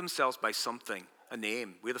identified themselves by something, a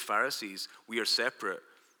name. We're the Pharisees. We are separate.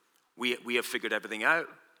 We have figured everything out.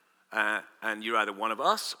 And you're either one of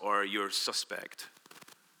us or you're suspect.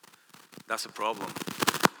 That's a problem.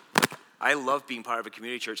 I love being part of a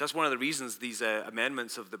community church. That's one of the reasons these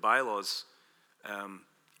amendments of the bylaws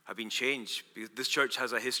have been changed. Because this church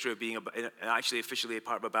has a history of being actually officially a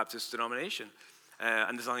part of a Baptist denomination.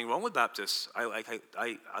 And there's nothing wrong with Baptists.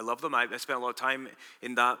 I love them. I spent a lot of time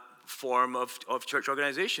in that form of church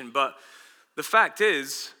organization. But the fact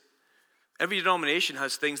is, every denomination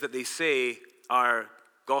has things that they say are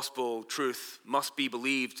gospel truth, must be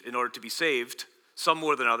believed in order to be saved, some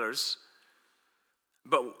more than others.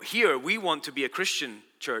 But here, we want to be a Christian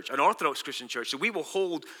church, an Orthodox Christian church, so we will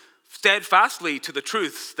hold steadfastly to the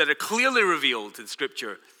truths that are clearly revealed in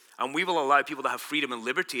Scripture, and we will allow people to have freedom and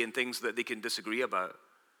liberty in things that they can disagree about.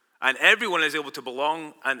 And everyone is able to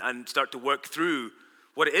belong and start to work through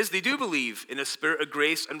what it is they do believe in a spirit of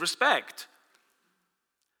grace and respect.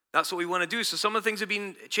 That's what we want to do. So some of the things have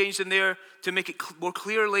been changed in there to make it more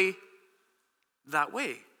clearly that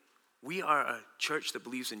way. We are a church that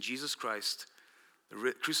believes in Jesus Christ,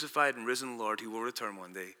 the crucified and risen Lord who will return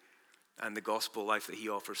one day, and the gospel life that he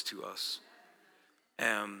offers to us.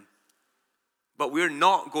 But we're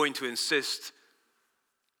not going to insist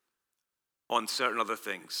on certain other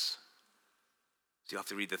things. So you have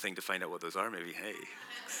to read the thing to find out what those are, maybe. Hey,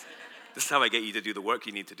 this is how I get you to do the work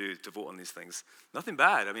you need to do to vote on these things. Nothing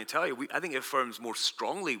bad. I mean, I tell you, I think it affirms more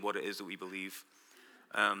strongly what it is that we believe.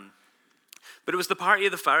 But it was the party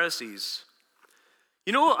of the Pharisees.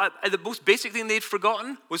 You know, the most basic thing they'd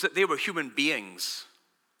forgotten was that they were human beings.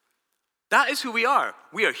 That is who we are.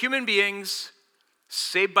 We are human beings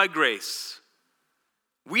saved by grace.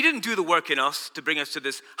 We didn't do the work in us to bring us to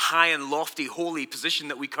this high and lofty, holy position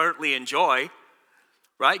that we currently enjoy.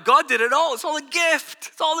 Right? God did it all. It's all a gift.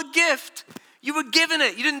 It's all a gift. You were given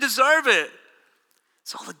it. You didn't deserve it.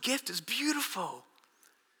 It's all a gift. It's beautiful.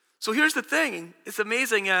 So here's the thing. It's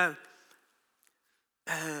amazing.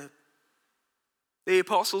 The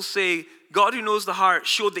apostles say, God who knows the heart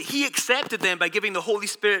showed that he accepted them by giving the Holy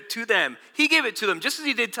Spirit to them. He gave it to them just as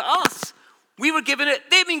he did to us. We were given it.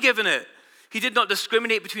 They've been given it. He did not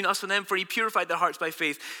discriminate between us and them, for he purified their hearts by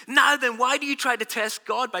faith. Now then, why do you try to test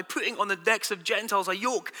God by putting on the necks of Gentiles a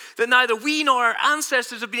yoke that neither we nor our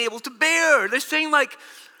ancestors have been able to bear? They're saying, like,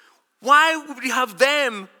 why would we have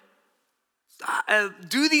them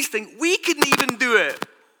do these things? We couldn't even do it.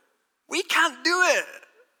 We can't do it.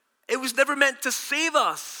 It was never meant to save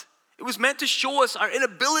us. It was meant to show us our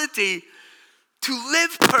inability to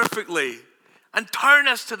live perfectly and turn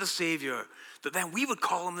us to the Savior, that then we would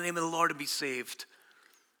call on the name of the Lord and be saved.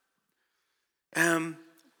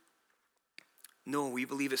 No, we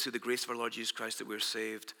believe it's through the grace of our Lord Jesus Christ that we're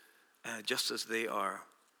saved, just as they are.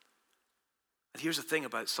 And here's the thing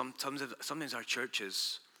about sometimes our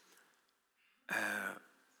churches,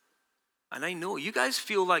 and I know you guys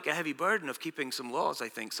feel like a heavy burden of keeping some laws, I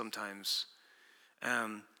think, sometimes.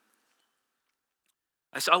 I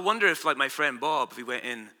wonder if, like my friend Bob, if he went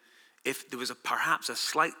in, if there was perhaps a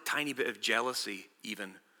slight tiny bit of jealousy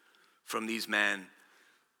even from these men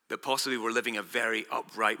that possibly were living a very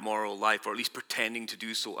upright moral life, or at least pretending to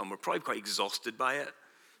do so, and were probably quite exhausted by it,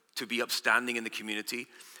 to be upstanding in the community.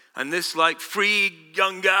 And this like free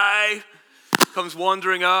young guy comes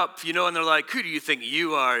wandering up, and they're like, who do you think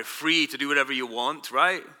you are, free to do whatever you want,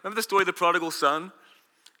 right? Remember the story of the prodigal son?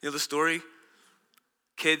 You know the story?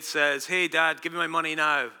 Kid says, hey, Dad, give me my money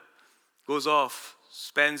now. Goes off,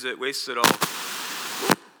 spends it, wastes it all.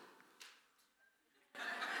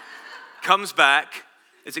 Comes back,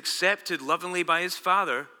 is accepted lovingly by his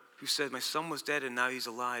father, who said, my son was dead and now he's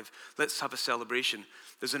alive. Let's have a celebration.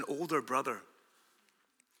 There's an older brother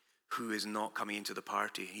who is not coming into the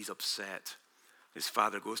party. He's upset. His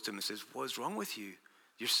father goes to him and says, what is wrong with you?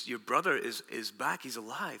 Your brother is back, he's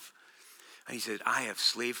alive. And he said, I have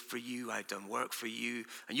slaved for you, I've done work for you,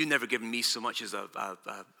 and you've never given me so much as an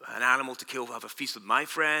animal to kill, have a feast with my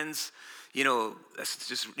friends. That's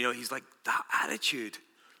just, he's like, that attitude,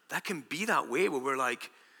 that can be that way where we're like,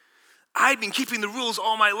 I've been keeping the rules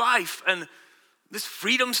all my life, and this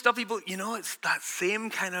freedom stuff, people, it's that same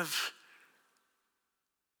kind of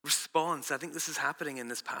response. I think this is happening in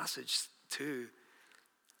this passage too.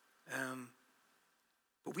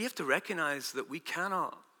 But we have to recognize that we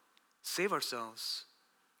cannot save ourselves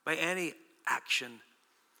by any action.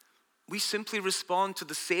 We simply respond to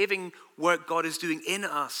the saving work God is doing in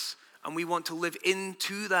us, and we want to live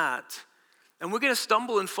into that. And we're going to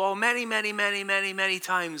stumble and fall many, many, many, many, many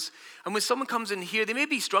times. And when someone comes in here, they may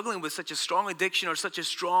be struggling with such a strong addiction or such a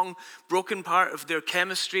strong broken part of their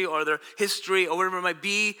chemistry or their history or whatever it might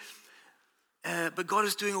be. But God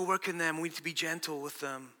is doing a work in them. We need to be gentle with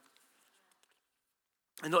them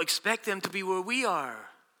and not expect them to be where we are.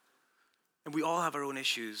 And we all have our own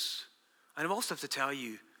issues. And I also have to tell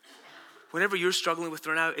you, whenever you're struggling with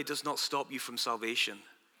burnout, it does not stop you from salvation.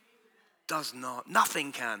 Does not.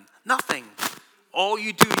 Nothing can. Nothing. All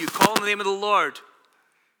you do, you call on the name of the Lord.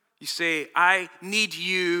 You say, I need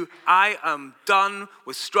you. I am done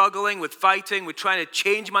with struggling, with fighting, with trying to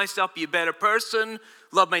change myself, be a better person,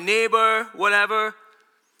 love my neighbor, whatever.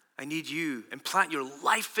 I need you. Implant your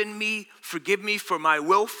life in me. Forgive me for my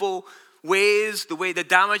willful ways, the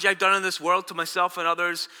damage I've done in this world to myself and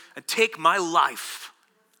others, and take my life.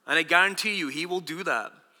 And I guarantee you, he will do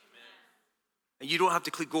that. And you don't have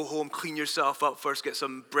to go home, clean yourself up first, get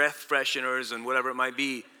some breath fresheners and whatever it might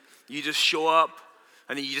be. You just show up,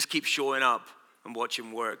 and then you just keep showing up and watch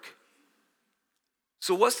him work.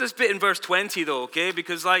 So what's this bit in verse 20 though, okay?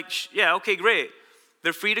 Because okay, great.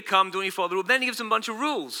 They're free to come, don't you follow the rule. Then he gives them a bunch of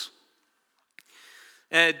rules.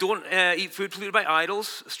 Don't eat food polluted by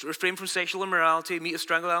idols, refrain from sexual immorality, meat of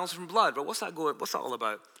strangled animals from blood. But what's that all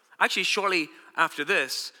about? Actually, shortly after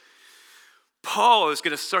this, Paul is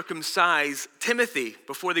going to circumcise Timothy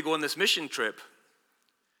before they go on this mission trip.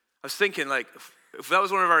 I was thinking, if that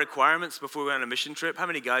was one of our requirements before we went on a mission trip, how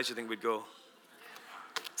many guys do you think would go?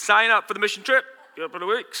 Sign up for the mission trip. Couple of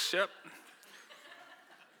weeks, yep.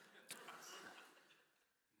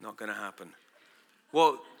 Not going to happen.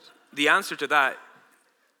 Well, the answer to that,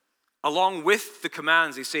 along with the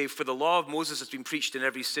commands, they say, for the law of Moses has been preached in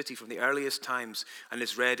every city from the earliest times and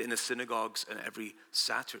is read in the synagogues and every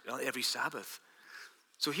Sabbath.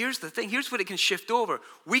 So here's the thing. Here's what it can shift over.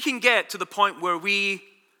 We can get to the point where we're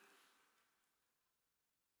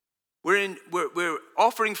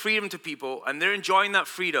offering freedom to people and they're enjoying that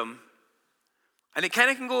freedom. And it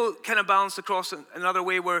can go balance across another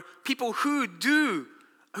way where people who do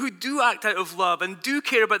act out of love and do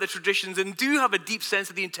care about the traditions and do have a deep sense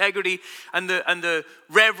of the integrity and the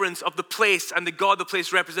reverence of the place and the God the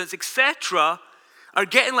place represents, etc., are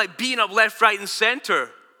getting beaten up left, right, and center.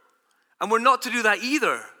 And we're not to do that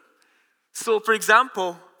either. So, for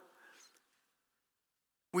example,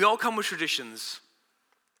 we all come with traditions.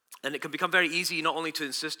 And it can become very easy not only to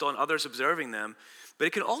insist on others observing them, but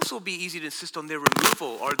it can also be easy to insist on their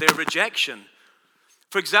removal or their rejection.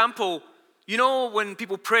 For example, you know when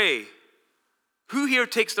people pray, who here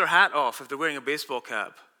takes their hat off if they're wearing a baseball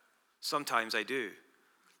cap? Sometimes I do.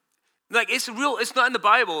 It's not in the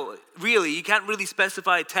Bible, really. You can't really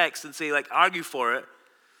specify a text and say, argue for it.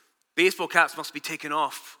 Baseball caps must be taken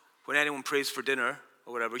off when anyone prays for dinner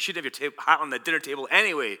or whatever. You should have your hat on the dinner table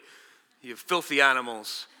anyway, you filthy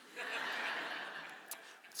animals.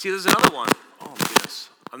 See, there's another one. Oh, my goodness.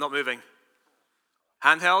 I'm not moving.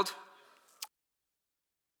 Handheld.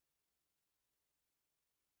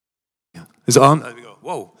 Is it on? There we go.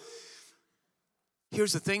 Whoa.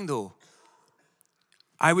 Here's the thing, though.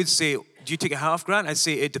 I would say, do you take a hat off, Grant? I'd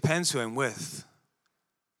say it depends who I'm with.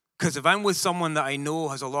 Because if I'm with someone that I know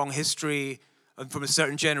has a long history and from a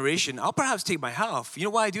certain generation, I'll perhaps take my hat off. You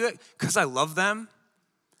know why I do it? Because I love them.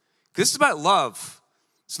 Because this is about love.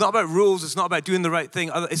 It's not about rules. It's not about doing the right thing.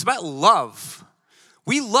 It's about love.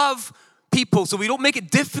 We love people, so we don't make it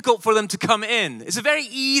difficult for them to come in. It's a very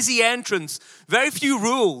easy entrance. Very few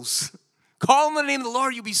rules. Call on the name of the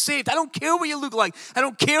Lord, you'll be saved. I don't care what you look like. I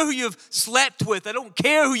don't care who you've slept with. I don't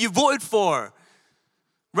care who you voted for.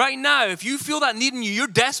 Right now, if you feel that need in you, you're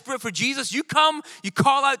desperate for Jesus, you come, you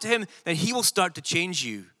call out to him, then he will start to change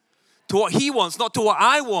you to what he wants, not to what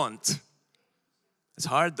I want. It's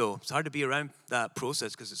hard, though. It's hard to be around that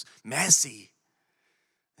process because it's messy.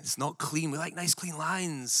 It's not clean. We like nice, clean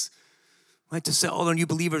lines. We like to set all our new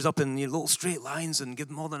believers up in little straight lines and give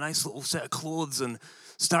them all the nice little set of clothes and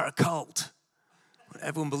start a cult where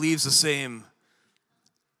everyone believes the same.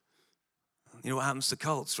 You know what happens to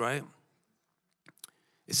cults, right?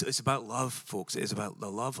 It's about love, folks. It is about the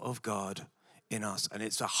love of God in us. And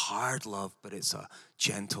it's a hard love, but it's a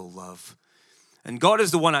gentle love. And God is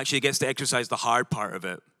the one actually gets to exercise the hard part of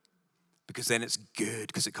it because then it's good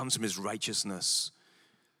because it comes from his righteousness.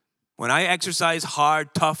 When I exercise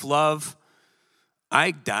hard, tough love, I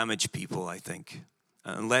damage people, I think,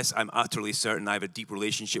 unless I'm utterly certain I have a deep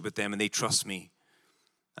relationship with them and they trust me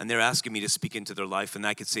and they're asking me to speak into their life, and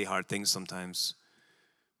I could say hard things sometimes,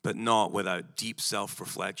 but not without deep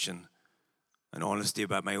self-reflection and honesty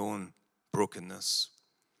about my own brokenness.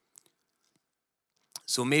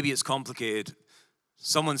 So maybe it's complicated.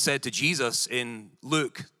 Someone said to Jesus in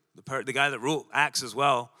Luke, the guy that wrote Acts as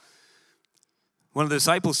well, one of the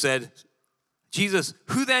disciples said, Jesus,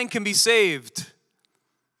 who then can be saved?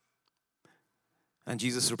 And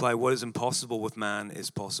Jesus replied, what is impossible with man is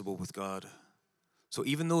possible with God. So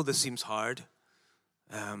even though this seems hard,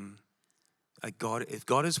 if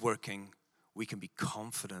God is working, we can be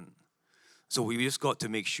confident. So we just got to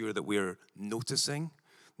make sure that we're noticing.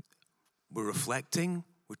 we're reflecting,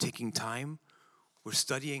 we're taking time, we're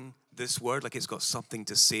studying this word like it's got something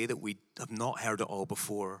to say that we have not heard it all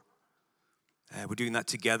before. We're doing that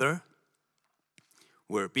together.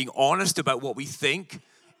 We're being honest about what we think,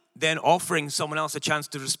 then offering someone else a chance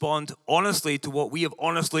to respond honestly to what we have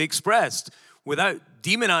honestly expressed without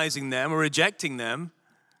demonizing them or rejecting them.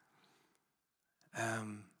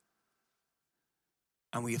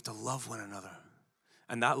 And we have to love one another.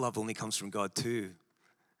 And that love only comes from God too.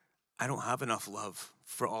 I don't have enough love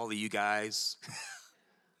for all of you guys.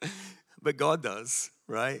 But God does,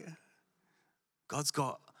 right? God's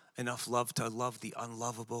got enough love to love the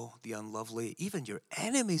unlovable, the unlovely, even your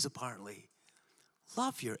enemies apparently.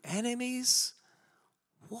 Love your enemies?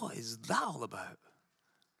 What is that all about?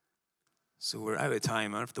 So we're out of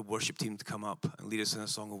time. I have the worship team to come up and lead us in a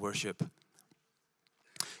song of worship.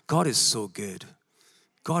 God is so good.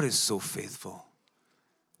 God is so faithful.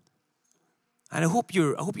 And I hope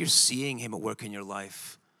you're seeing him at work in your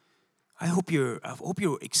life. I hope you're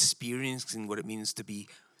experiencing what it means to be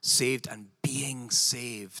saved and being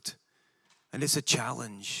saved. And it's a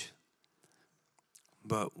challenge.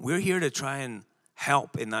 But we're here to try and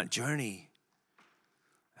help in that journey.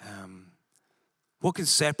 What can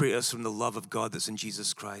separate us from the love of God that's in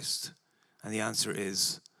Jesus Christ? And the answer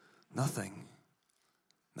is nothing.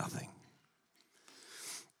 Nothing.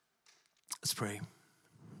 Let's pray.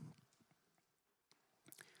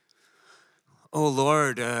 Oh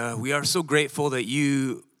Lord, we are so grateful that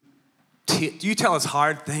you tell us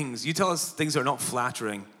hard things. You tell us things that are not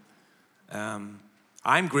flattering.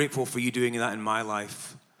 I'm grateful for you doing that in my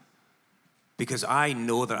life because I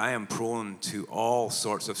know that I am prone to all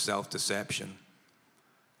sorts of self-deception,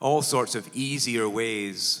 all sorts of easier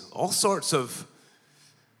ways, all sorts of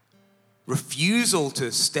refusal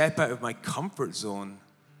to step out of my comfort zone.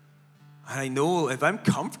 And I know if I'm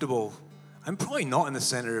comfortable, I'm probably not in the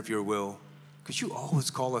center of your will because you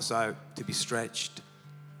always call us out to be stretched,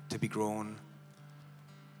 to be grown.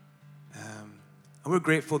 And we're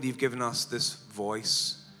grateful that you've given us this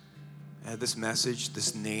voice, this message,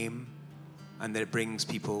 this name, and that it brings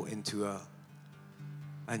people into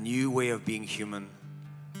a new way of being human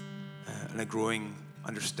and a growing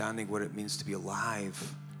understanding what it means to be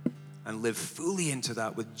alive and live fully into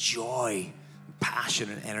that with joy,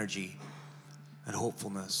 passion, and energy and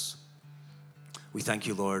hopefulness. We thank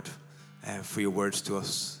you, Lord, for your words to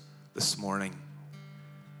us this morning.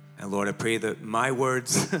 And Lord, I pray that my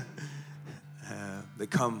words that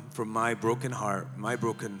come from my broken heart, my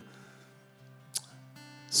broken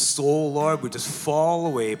soul, Lord, would just fall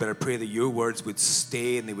away. But I pray that your words would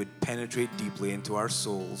stay and they would penetrate deeply into our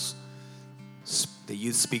souls. That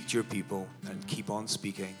you'd speak to your people and keep on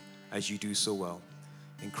speaking as you do so well.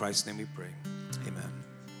 In Christ's name we pray. Amen.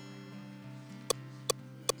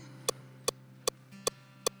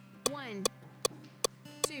 1,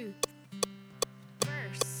 2,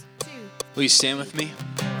 verse 2. Will you stand with me?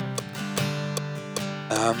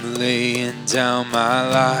 I'm laying down my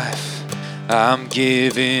life. I'm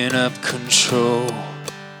giving up control.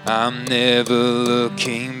 I'm never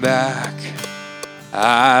looking back.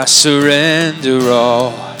 I surrender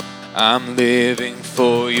all. I'm living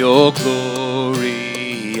for your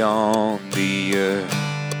glory on the earth.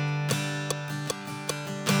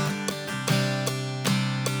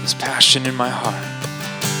 This passion in my heart.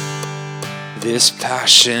 This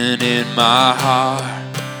passion in my heart.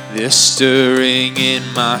 This stirring in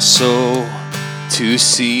my soul to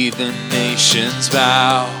see the nations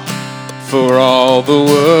bow, for all the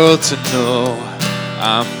world to know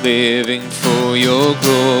I'm living for your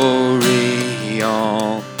glory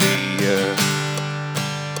on the earth.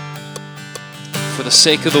 For the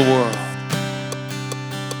sake of the world.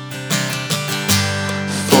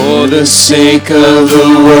 For the sake of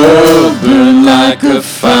the world, burn like a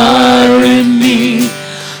fire in me.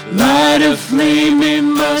 Light a flame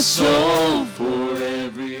in my soul.